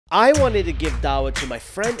I wanted to give dawah to my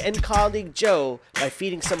friend and colleague Joe by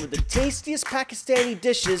feeding some of the tastiest Pakistani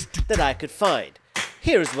dishes that I could find.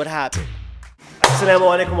 Here's what happened. Assalamu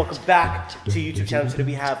alaikum, welcome back to YouTube channel. Today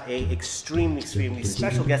we have a extremely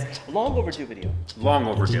special guest. Long overdue video. Long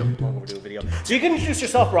overdue video. So you can introduce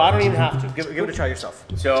yourself, bro. I don't even have to. Give it a try yourself.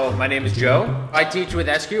 So my name is Joe. I teach with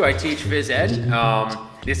SQ. I teach phys ed.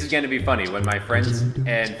 This is going to be funny. When my friends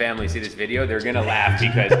and family see this video, they're going to laugh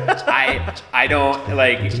because I don't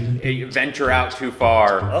like venture out too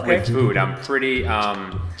far with food. I'm pretty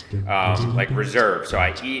like reserved. So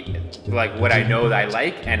I eat like what I know that I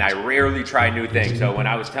like, and I rarely try new things. So when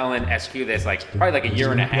I was telling SQ this, like probably like a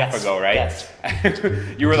year and a half ago, right? Yes.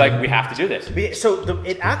 You were like, we have to do this. So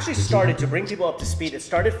it actually started, to bring people up to speed, it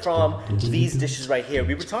started from these dishes right here.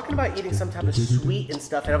 We were talking about eating some type of sweet and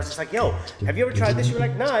stuff, and I was just like, yo, have you ever tried this? You were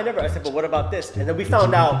like, nah, I never. I said, but what about this? And then we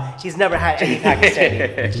found out he's never had any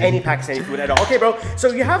Pakistani food at all. Okay, bro, so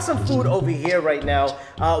you have some food over here right now.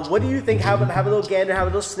 What do you think? Have a little gander, have a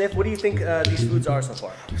little sniff. What do you think these foods are so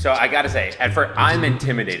far? So I gotta say, at first, I'm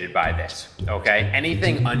intimidated by this, okay?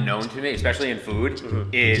 Anything unknown to me, especially in food,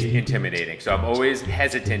 is intimidating. So I'm always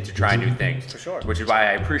hesitant to try new things. For sure. Which is why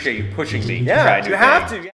I appreciate you pushing me to try new things. You have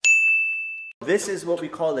to. This is what we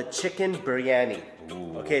call a chicken biryani.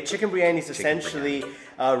 Ooh. Okay, chicken biryani is essentially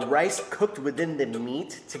rice cooked within the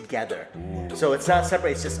meat together. Ooh. So it's not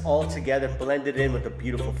separate, it's just all together, blended in with a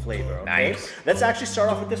beautiful flavor, okay? Nice. Let's actually start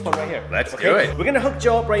off with this one right here. Let's do it. We're gonna hook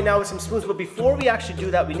Joe up right now with some spoons, but before we actually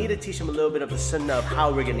do that, we need to teach him a little bit of the sunnah of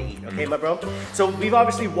how we're gonna eat, okay, my bro? So we've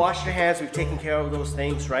obviously washed our hands, we've taken care of those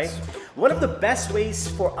things, right? One of the best ways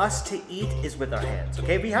for us to eat is with our hands,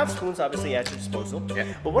 okay? We have spoons, obviously, at your disposal,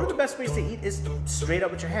 but one of the best ways to eat is straight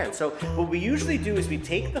up with your hands. So what we usually do is we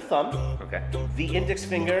take the thumb, the index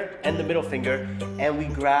finger, and the middle finger, and we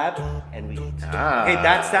grab and we eat. Okay,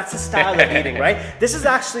 that's the style of eating, right? This is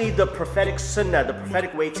actually the prophetic sunnah, the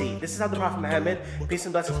prophetic way to eat. This is how the Prophet Muhammad, peace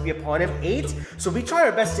and blessings be upon him, ate. So we try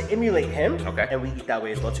our best to emulate him, and we eat that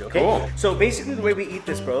way as well too, okay? Cool. So basically the way we eat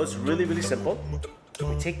this, bro, is really simple.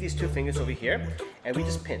 We take these two fingers over here and we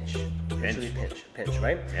just pinch,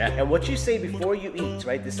 right? Yeah. And what you say before you eat,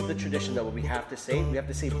 right? This is the tradition that what we have to say. We have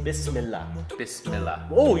to say Bismillah. Bismillah.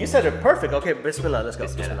 Oh, you said it perfect. Okay, Bismillah. Let's go.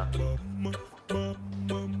 Bismillah.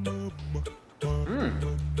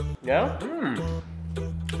 Yeah?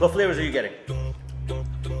 What flavors are you getting?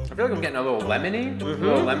 I feel like I'm getting a little lemony,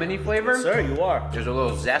 little lemony flavor. Yes, sir, you are. There's a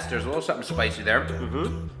little zest, there's a little something spicy there.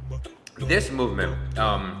 This movement,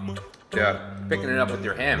 picking it up with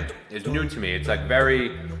your hand is new to me. It's like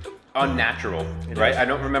very unnatural, right? I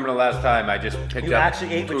don't remember the last time I just picked you up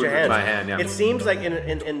actually ate food with your hands. My hand. Yeah. It seems like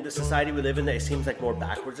in the society we live in, that it seems like more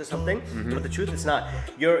backwards or something. But the truth is not.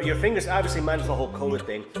 Your fingers, obviously, minus the whole COVID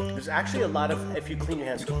thing. There's actually a lot of, if you clean your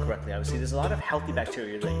hands correctly, obviously, there's a lot of healthy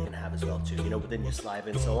bacteria that you can have as well too. You know, within your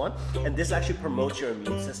saliva and so on. And this actually promotes your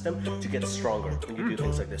immune system to get stronger when you do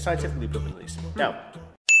things like this. Scientifically proven, at least. Now,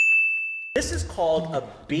 this is called a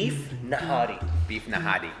beef nahari. Beef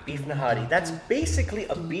nahari. Beef nahari. That's basically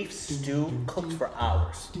a beef stew cooked for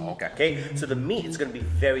hours. Okay. So the meat is going to be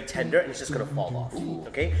very tender and it's just going to fall off.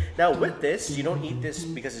 Okay. Now with this, you don't eat this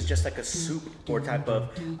because it's just like a soup or type of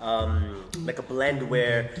like a blend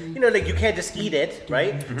where, you know, like you can't just eat it,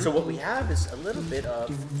 right? So what we have is a little bit of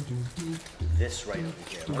this right over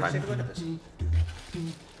here. Let's take a look at this.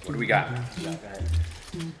 What do we got?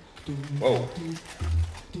 Whoa.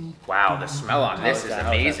 Wow, the smell on this is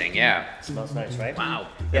amazing, It smells nice, right? Wow.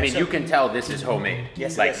 Yeah, I mean, you can tell this is homemade.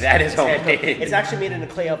 Yes, like that is homemade. It's actually made in a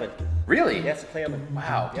clay oven. Really? Yeah, it's a clay oven.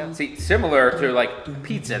 Wow. Yeah. See, similar to like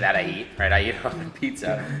pizza that I eat, right? I eat on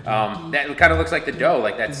pizza. That kind of looks like the dough,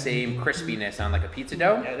 like that same crispiness on like a pizza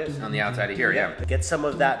dough. Yeah, it is. On the outside of here, yeah. Get some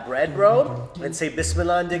of that bread, bro, and say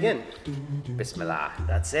Bismillah and dig in. Bismillah.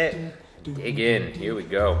 That's it. Dig in. Here we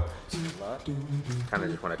go. Kind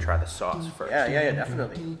of just want to try the sauce first. Yeah,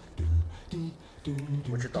 definitely.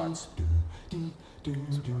 What's your thoughts?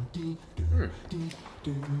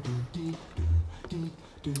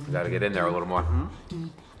 Gotta get in there a little more.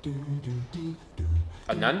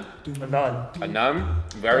 A naan? A naan.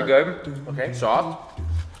 Very good. Okay. Soft.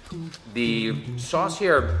 The sauce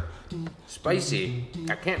here, spicy.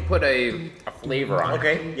 I can't put a flavor on it.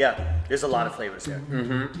 Okay, yeah. There's a lot of flavors here.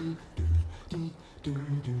 I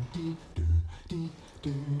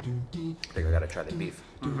think I gotta try the beef.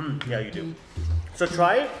 Yeah, you do. So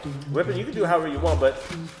try it, whip it. You can do however you want, but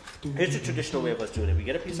here's the traditional way of us doing it. We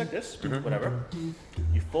get a piece like this, whatever.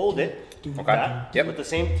 You fold it, with the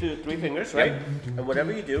same 2-3 fingers, right? And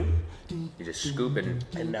whatever you do, you just scoop it.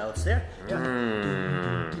 And now it's there.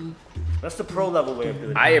 That's the pro level way of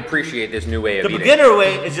doing it. I appreciate this new way of eating. The beginner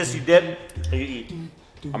way is just you dip and you eat.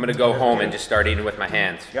 I'm gonna go home and just start eating with my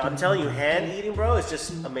hands. Yeah, I'm telling you, hand eating, bro, is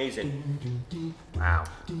just amazing. Wow.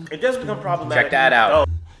 It does become problematic. Check that out.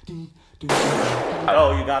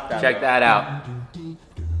 Oh, you got that. Check that out.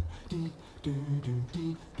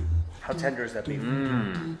 How tender is that beef?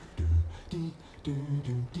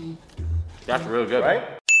 That's really good. Right?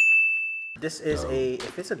 This is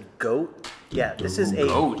if it's a goat, yeah, this is a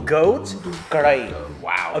Goat. goat karai.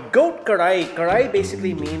 Wow. A goat karai. Karai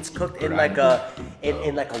basically means cooked in like a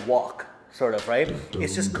like a wok, sort of, right?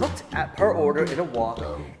 It's just cooked per order in a wok,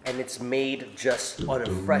 and it's made just on a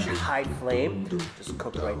fresh high flame, just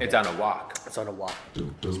cooked right there. It's on a wok. It's on a wok.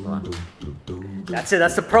 That's it.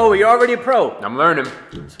 That's the pro. You're already a pro. I'm learning.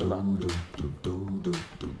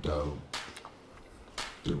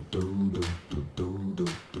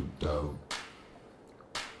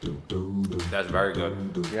 That's very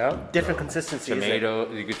good. Yeah. Different consistency.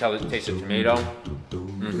 Tomato, you could tell it tastes of tomato.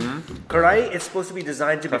 Karai is supposed to be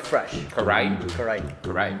designed to be fresh. Karai. Karai.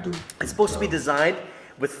 Karai. It's supposed to be designed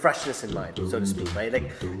with freshness in mind, so to speak, right?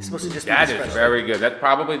 Like it's supposed to just be That this is fresh. very good. That's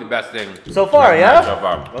probably the best thing So far, I've yeah? had So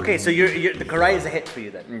far. Okay, so you're the karai is a hit for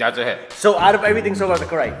you then. That's a hit. So out of everything so far, the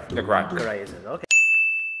karai. The karai. Karai is it? Okay.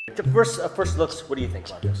 The first looks, what do you think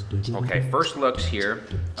about this? Okay, first looks here.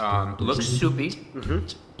 Looks soupy.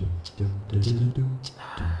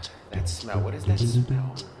 That smell. What is that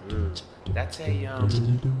smell? That's a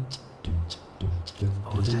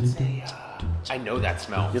oh, that's a I know that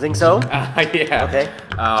smell. You think so? Yeah. Okay.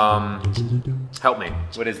 Help me.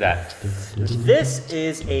 What is that? This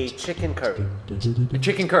is a chicken curry.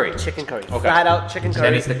 Chicken curry. Chicken curry. Okay. Flat out chicken curry.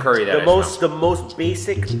 Then it's the curry that the most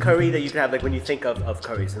basic curry that you can have, like when you think of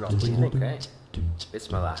curries and all. What do you think? Okay.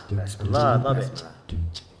 Bismillah. Bismillah, love it.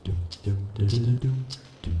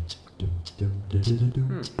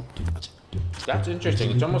 That's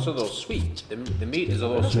interesting. It's almost a little sweet. The meat is a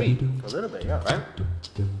little sweet. A little bit, yeah. Right?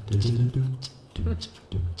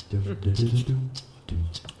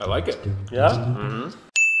 I like it. Yeah?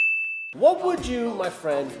 Mm-hmm. What would you, my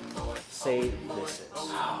friend, say this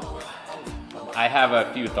is? I have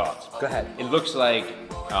a few thoughts. Go ahead. It looks like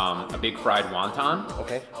a big fried wonton.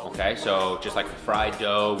 Okay. Okay, so just like a fried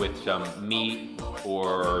dough with some meat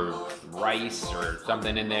or rice or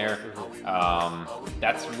something in there.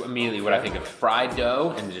 That's immediately what I think of. Fried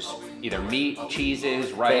dough and just either meat,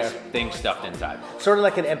 cheeses, rice, things stuffed inside. Sort of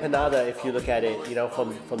like an empanada if you look at it, you know,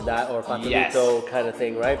 from that, or pastelito kind of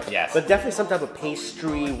thing, right? Yes. But definitely some type of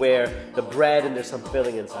pastry where the bread and there's some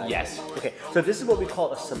filling inside. Yes. Okay, so this is what we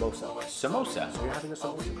call a samosa. Samosa. So you're having a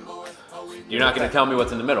samosa? You're not going to tell me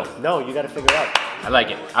what's in the middle. No, you got to figure it out. I like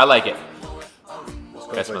it. I like it. Let's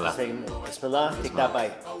go Bismillah. for it. Bismillah. Take that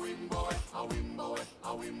bite.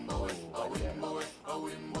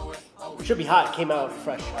 Should be hot. Came out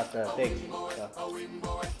fresh out the thing. So.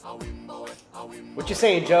 What you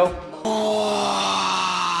saying, Joe?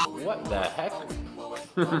 What the heck?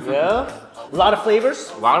 Yeah? A lot of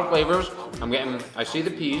flavors? A lot of flavors. I see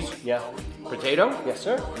the peas. Yeah. Potato. Yes,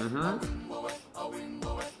 sir.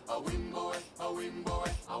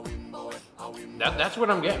 That's what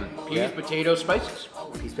I'm getting. Peas, potato, spices.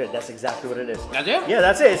 Peace bread. That's exactly what it is. That's it? Yeah,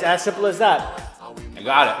 that's it. It's as simple as that. I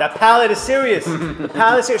got it. That palate is serious. The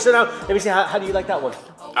palate is serious. So now, let me see. How do you like that one?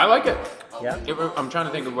 I like it. Yeah? I'm trying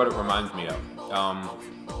to think of what it reminds me of.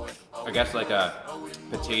 I guess like a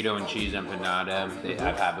potato and cheese empanada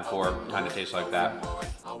I've had before. Kind of tastes like that.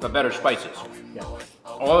 But better spices. Yeah.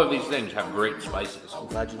 All of these things have great spices. I'm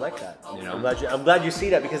glad you like that. You know? I'm glad you see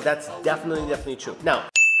that, because that's definitely true. Now,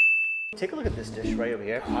 take a look at this dish right over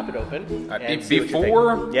here. Pop it open. And see what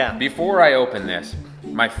you think. Before I open this,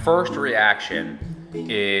 my first reaction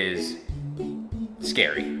is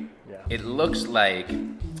scary. Yeah. It looks like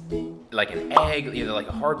an egg, either like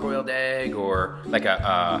a hard-boiled egg or like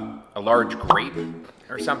a large grape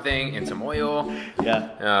or something in some oil.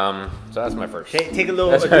 Yeah. So that's my first. Take a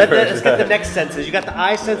little. Let's get the next senses. You got the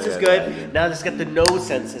eye senses good. Now let's get the nose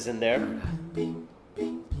senses in there.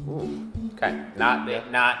 Ooh. Okay.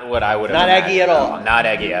 Not what I would have. Not eggy at all. Not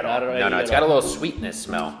eggy at all. Not eggy No. at It's got a all. little sweetness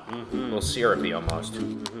smell. A little syrupy almost.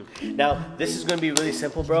 Now, this is going to be really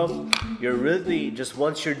simple, bro. You're really just,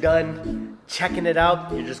 once you're done checking it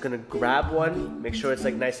out, you're just going to grab one, make sure it's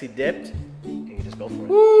like nicely dipped, and you just go for it.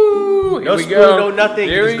 Woo! Here No we spoon, go. no nothing.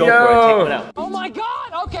 Here you just we go for it. Take go. one out. Oh my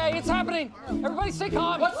God! Okay, it's happening. Everybody stay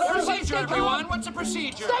calm. What's the Everybody procedure, stay everyone? calm. What's the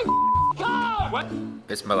procedure? Stay calm. What?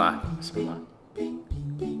 Bismillah. Bismillah.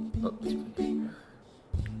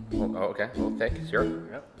 Oh, okay. A little thick. Syrup.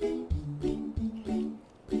 Yep.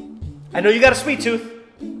 I know you got a sweet tooth,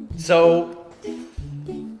 so.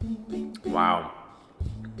 Wow.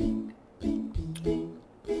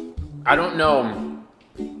 I don't know.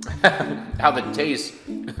 how the tastes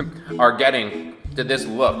are getting to this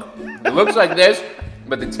look. It looks like this,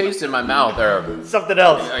 but the tastes in my mouth are something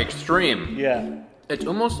else. Extreme. Yeah. It's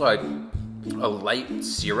almost like a light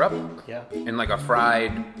syrup. Yeah. And like a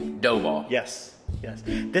fried dough ball. Yes. Yes.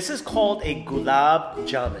 This is called a gulab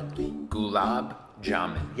jamun. Gulab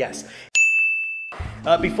jamun. Yes.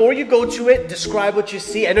 Before you go to it, describe what you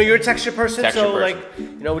see. I know you're a texture person, like,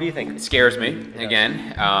 what do you think? It scares me,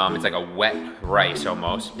 again. It's like a wet rice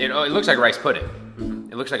almost. It looks like rice pudding.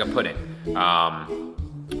 It looks like a pudding.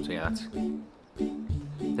 So yeah,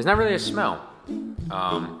 there's not really a smell.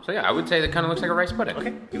 So yeah, I would say that kind of looks like a rice pudding.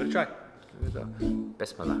 Okay, give it a try. Here we go.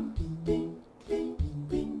 Bismillah.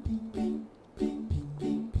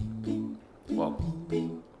 Whoa.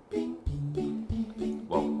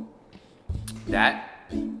 Whoa. That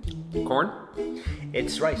corn?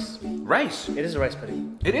 It's rice. Rice. It is a rice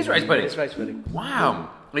pudding. It is rice pudding. It is rice pudding. Wow.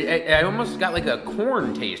 I almost got like a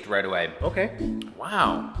corn taste right away. Okay.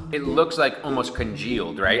 Wow. It looks like almost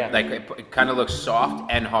congealed, right? Yeah. Like it kind of looks soft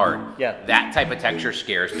and hard. Yeah. That type of texture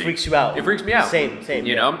scares me. Freaks you out. It freaks me out. Same.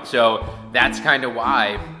 You know? So that's kind of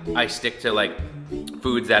why I stick to like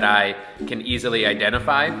foods that I can easily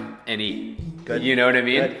identify and eat. Good. You know what I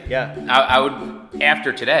mean? Good. Yeah. I would,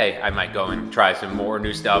 after today, I might go and try some more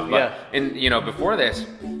new stuff. But, Yeah. and before this,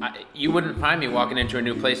 you wouldn't find me walking into a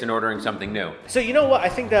new place and ordering something new. So you know what? I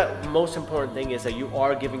think that most important thing is that you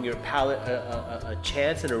are giving your palate a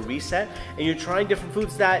chance and a reset, and you're trying different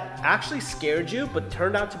foods that actually scared you, but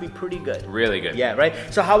turned out to be pretty good. Really good. Yeah, right?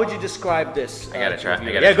 So how would you describe this? I gotta try.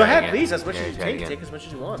 Yeah, go ahead, again. please. As much Yeah, as you try take. again. Take as much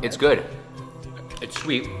as you want. It's man. good. It's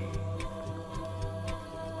sweet.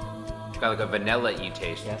 Got like a vanilla-y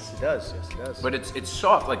taste. Yes, it does. Yes, it does. But it's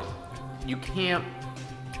soft. Like you can't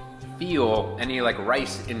feel any like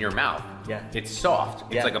rice in your mouth. Yeah. It's soft.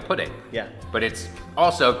 It's Yeah. like a pudding. Yeah. But it's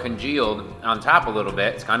also congealed on top a little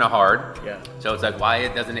bit. It's kind of hard. Yeah. So it's like, why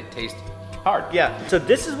doesn't it taste hard? Yeah. So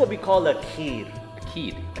this is what we call a kheer. A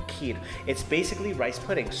kheer. A kheer. It's basically rice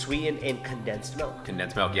pudding, sweetened in condensed milk.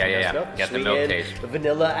 Condensed milk. Yeah. Milk, Get the milk sweetened, taste. the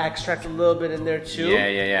vanilla extract a little bit in there too.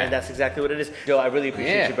 Yeah. And that's exactly what it is. Joe, I really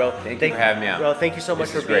appreciate Yeah. you, bro. Thank you for having me out. Bro, thank you so much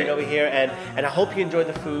This for is being great. over here, and I hope you enjoyed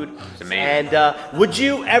the food. It's amazing. And would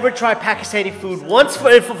you ever try Pakistani food once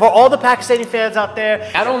for all the Pakistani fans out there?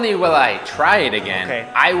 Not only will I try it again, Okay.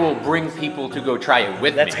 I will bring people to go try it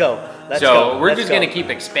with Let's me. go. Let's so go. we're Let's just go. gonna keep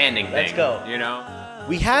expanding things. Let's go.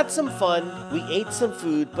 We had some fun, we ate some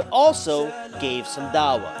food, but also gave some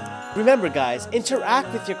dawah. Remember guys,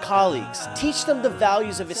 interact with your colleagues, teach them the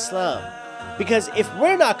values of Islam. Because if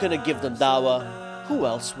we're not gonna give them dawah, who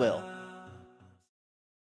else will?